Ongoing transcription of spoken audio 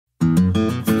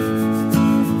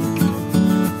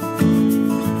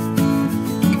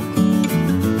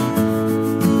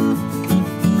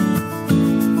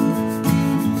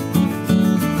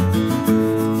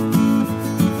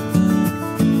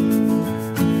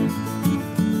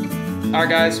Alright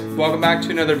guys, welcome back to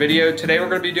another video. Today we're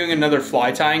going to be doing another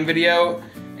fly tying video,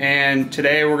 and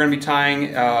today we're going to be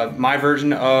tying my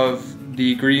version of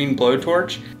the green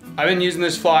blowtorch. I've been using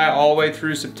this fly all the way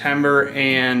through September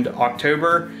and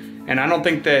October, and I don't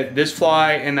think that this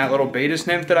fly and that little Veevus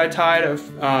nymph that I tied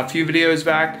a few videos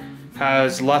back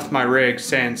has left my rig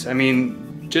since. I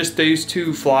mean, just these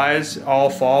two flies all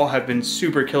fall have been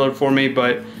super killer for me,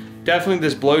 but definitely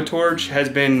this blowtorch has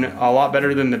been a lot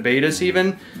better than the Veevus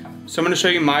even. So I'm going to show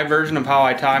you my version of how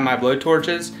I tie my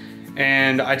blowtorches,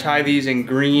 and I tie these in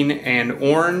green and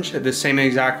orange the same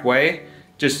exact way,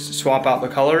 just swap out the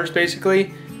colors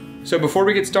basically. So before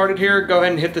we get started here, go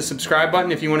ahead and hit the subscribe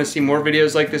button if you want to see more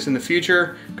videos like this in the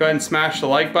future. Go ahead and smash the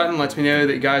like button, lets me know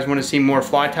that you guys want to see more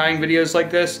fly tying videos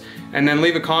like this, and then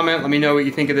leave a comment, let me know what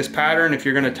you think of this pattern, if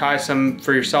you're going to tie some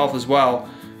for yourself as well.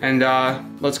 And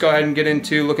let's go ahead and get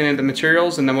into looking at the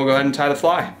materials, and then we'll go ahead and tie the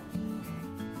fly.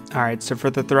 Alright, so for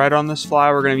the thread on this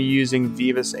fly, we're going to be using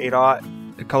Veevus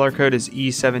 8/0. The color code is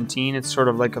E17. It's sort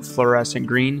of like a fluorescent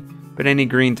green, but any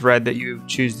green thread that you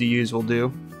choose to use will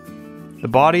do. The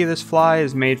body of this fly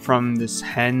is made from this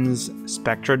Hends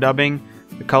Spectra dubbing.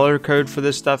 The color code for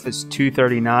this stuff is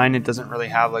 239. It doesn't really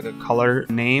have like a color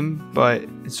name, but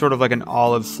it's sort of like an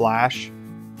olive flash.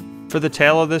 For the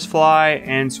tail of this fly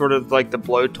and sort of like the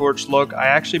blowtorch look, I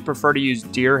actually prefer to use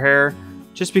deer hair,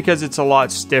 just because it's a lot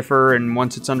stiffer, and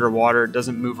once it's underwater it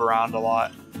doesn't move around a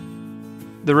lot.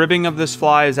 The ribbing of this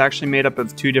fly is actually made up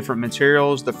of two different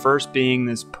materials, the first being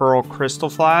this pearl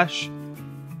Krystal flash,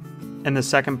 and the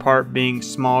second part being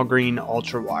small green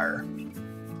Ultrawire.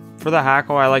 For the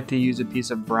hackle, I like to use a piece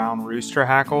of brown rooster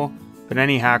hackle, but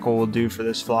any hackle will do for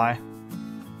this fly.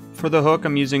 For the hook,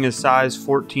 I'm using a size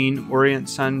 14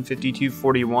 Orientsun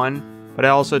 5241, but I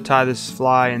also tie this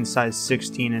fly in size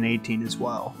 16 and 18 as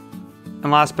well.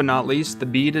 And last but not least, the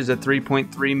bead is a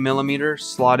 3.3mm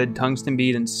slotted tungsten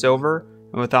bead in silver.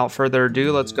 And without further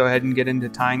ado, let's go ahead and get into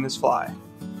tying this fly.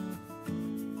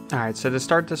 Alright, so to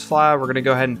start this fly, we're going to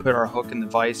go ahead and put our hook in the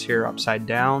vise here upside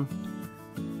down.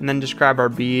 And then just grab our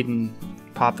bead and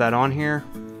pop that on here.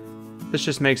 This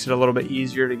just makes it a little bit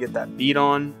easier to get that bead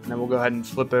on. And then we'll go ahead and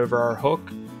flip over our hook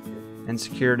and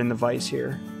secure it in the vise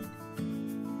here.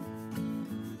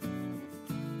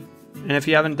 And if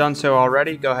you haven't done so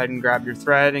already, go ahead and grab your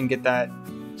thread and get that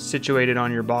situated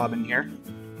on your bobbin here.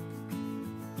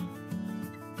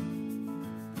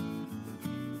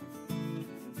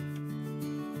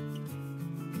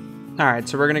 Alright,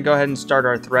 so we're going to go ahead and start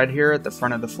our thread here at the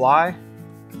front of the fly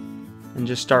and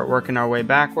just start working our way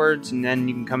backwards, and then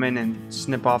you can come in and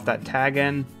snip off that tag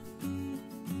end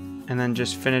and then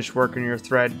just finish working your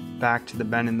thread back to the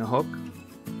bend in the hook.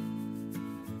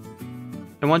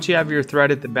 And once you have your thread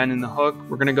at the bend in the hook,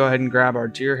 we're going to go ahead and grab our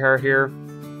deer hair here.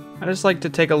 I just like to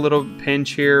take a little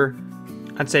pinch here.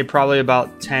 I'd say probably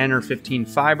about 10 or 15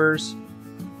 fibers.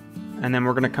 And then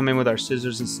we're going to come in with our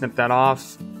scissors and snip that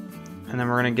off. And then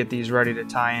we're going to get these ready to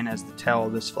tie in as the tail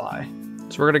of this fly.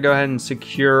 So we're going to go ahead and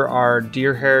secure our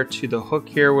deer hair to the hook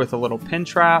here with a little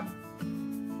pinch wrap.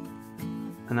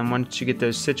 And then once you get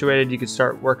those situated, you can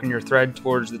start working your thread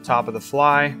towards the top of the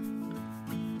fly.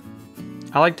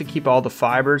 I like to keep all the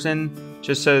fibers in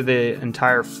just so the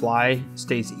entire fly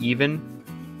stays even.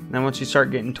 And then once you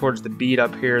start getting towards the bead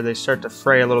up here, they start to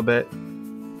fray a little bit.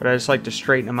 But I just like to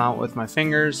straighten them out with my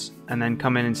fingers and then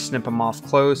come in and snip them off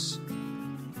close.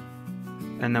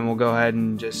 And then we'll go ahead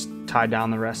and just tie down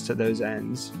the rest of those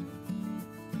ends.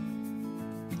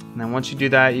 And then once you do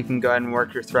that, you can go ahead and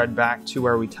work your thread back to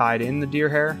where we tied in the deer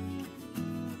hair.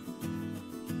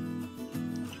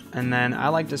 And then I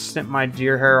like to snip my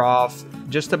deer hair off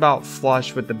just about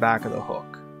flush with the back of the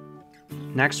hook.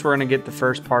 Next, we're going to get the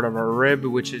first part of our rib,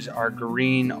 which is our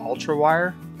green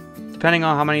Ultrawire. Depending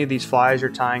on how many of these flies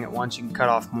you're tying at once, you can cut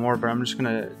off more, but I'm just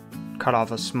going to cut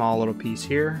off a small little piece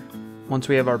here. Once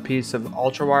we have our piece of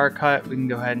Ultrawire cut, we can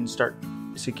go ahead and start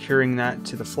securing that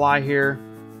to the fly here.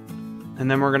 And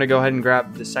then we're going to go ahead and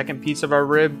grab the second piece of our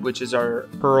rib, which is our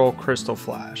pearl Krystal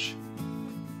flash.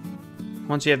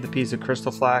 Once you have the piece of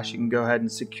Krystal flash, you can go ahead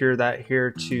and secure that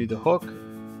here to the hook,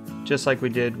 just like we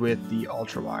did with the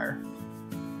Ultrawire.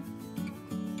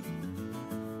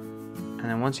 And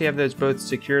then once you have those both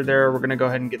secured there, we're going to go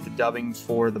ahead and get the dubbing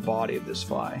for the body of this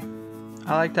fly.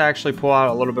 I like to actually pull out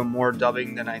a little bit more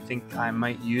dubbing than I think I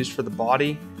might use for the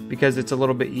body, because it's a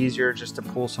little bit easier just to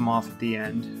pull some off at the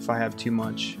end if I have too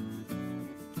much.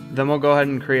 Then we'll go ahead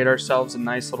and create ourselves a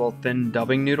nice little thin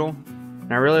dubbing noodle.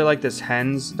 And I really like this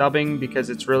Hends dubbing because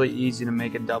it's really easy to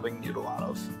make a dubbing noodle out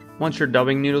of. Once your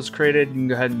dubbing noodle's created, you can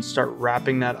go ahead and start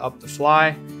wrapping that up the fly.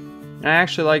 And I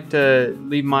actually like to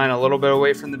leave mine a little bit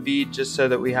away from the bead just so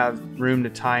that we have room to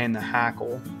tie in the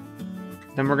hackle.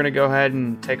 Then we're gonna go ahead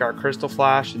and take our crystal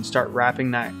flash and start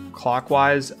wrapping that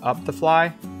clockwise up the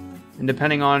fly. And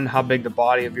depending on how big the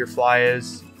body of your fly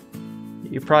is,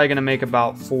 you're probably gonna make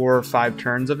about 4 or 5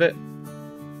 turns of it.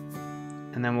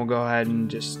 And then we'll go ahead and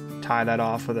just tie that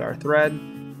off with our thread.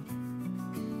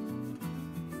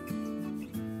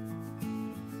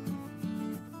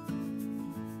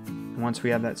 And once we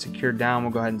have that secured down,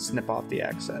 we'll go ahead and snip off the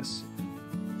excess.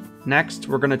 Next,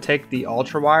 we're going to take the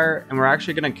Ultrawire and we're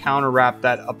actually going to counter wrap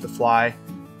that up the fly.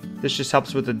 This just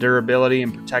helps with the durability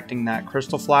and protecting that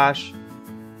crystal flash.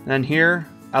 And then here,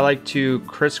 I like to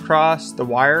crisscross the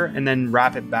wire and then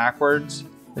wrap it backwards.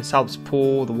 This helps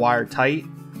pull the wire tight,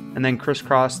 and then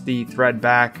crisscross the thread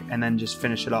back and then just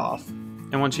finish it off.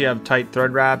 And once you have tight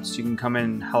thread wraps, you can come in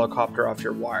and helicopter off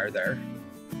your wire there.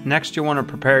 Next, you'll want to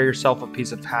prepare yourself a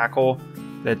piece of hackle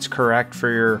that's correct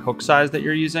for your hook size that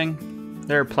you're using.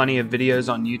 There are plenty of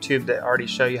videos on YouTube that already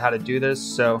show you how to do this,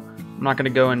 so I'm not going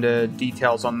to go into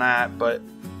details on that, but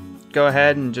go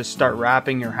ahead and just start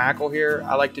wrapping your hackle here.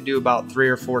 I like to do about 3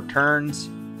 or 4 turns,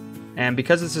 and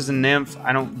because this is a nymph,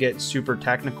 I don't get super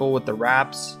technical with the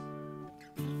wraps.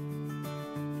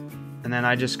 And then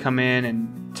I just come in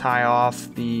and tie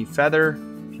off the feather,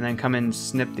 and then come in and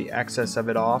snip the excess of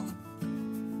it off.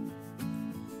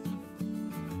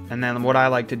 And then what I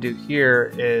like to do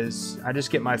here is I just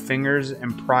get my fingers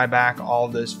and pry back all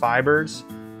of those fibers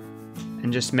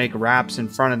and just make wraps in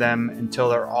front of them until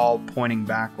they're all pointing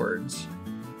backwards.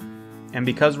 And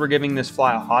because we're giving this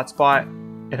fly a hot spot,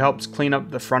 it helps clean up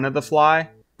the front of the fly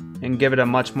and give it a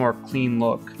much more clean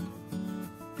look.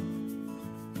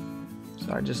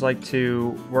 So I just like to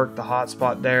work the hot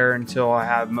spot there until I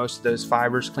have most of those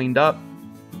fibers cleaned up.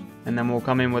 And then we'll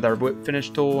come in with our whip finish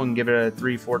tool and give it a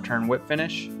 3-4 turn whip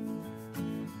finish.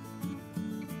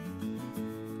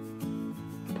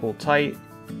 Pull tight,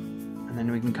 and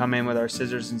then we can come in with our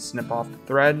scissors and snip off the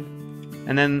thread.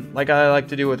 And then, like I like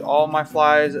to do with all my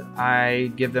flies,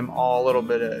 I give them all a little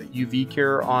bit of UV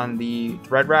cure on the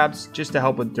thread wraps just to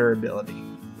help with durability.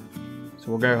 So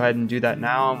we'll go ahead and do that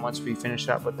now, and once we finish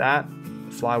up with that,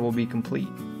 the fly will be complete.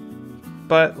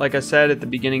 But like I said at the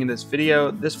beginning of this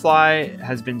video, this fly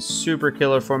has been super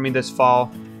killer for me this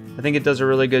fall. I think it does a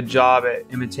really good job at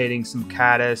imitating some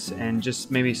caddis and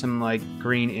just maybe some like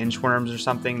green inchworms or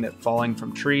something that falling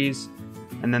from trees.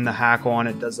 And then the hackle on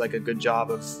it does like a good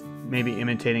job of maybe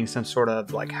imitating some sort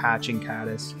of like hatching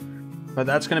caddis. But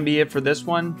that's going to be it for this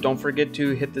one. Don't forget to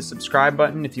hit the subscribe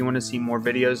button if you want to see more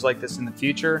videos like this in the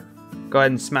future. Go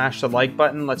ahead and smash the like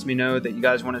button. Lets me know that you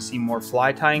guys want to see more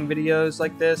fly tying videos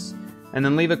like this. And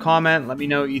then leave a comment. Let me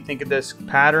know what you think of this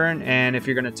pattern and if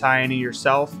you're going to tie any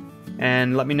yourself.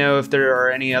 And let me know if there are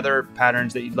any other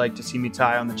patterns that you'd like to see me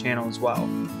tie on the channel as well.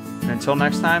 And until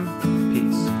next time,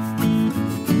 peace.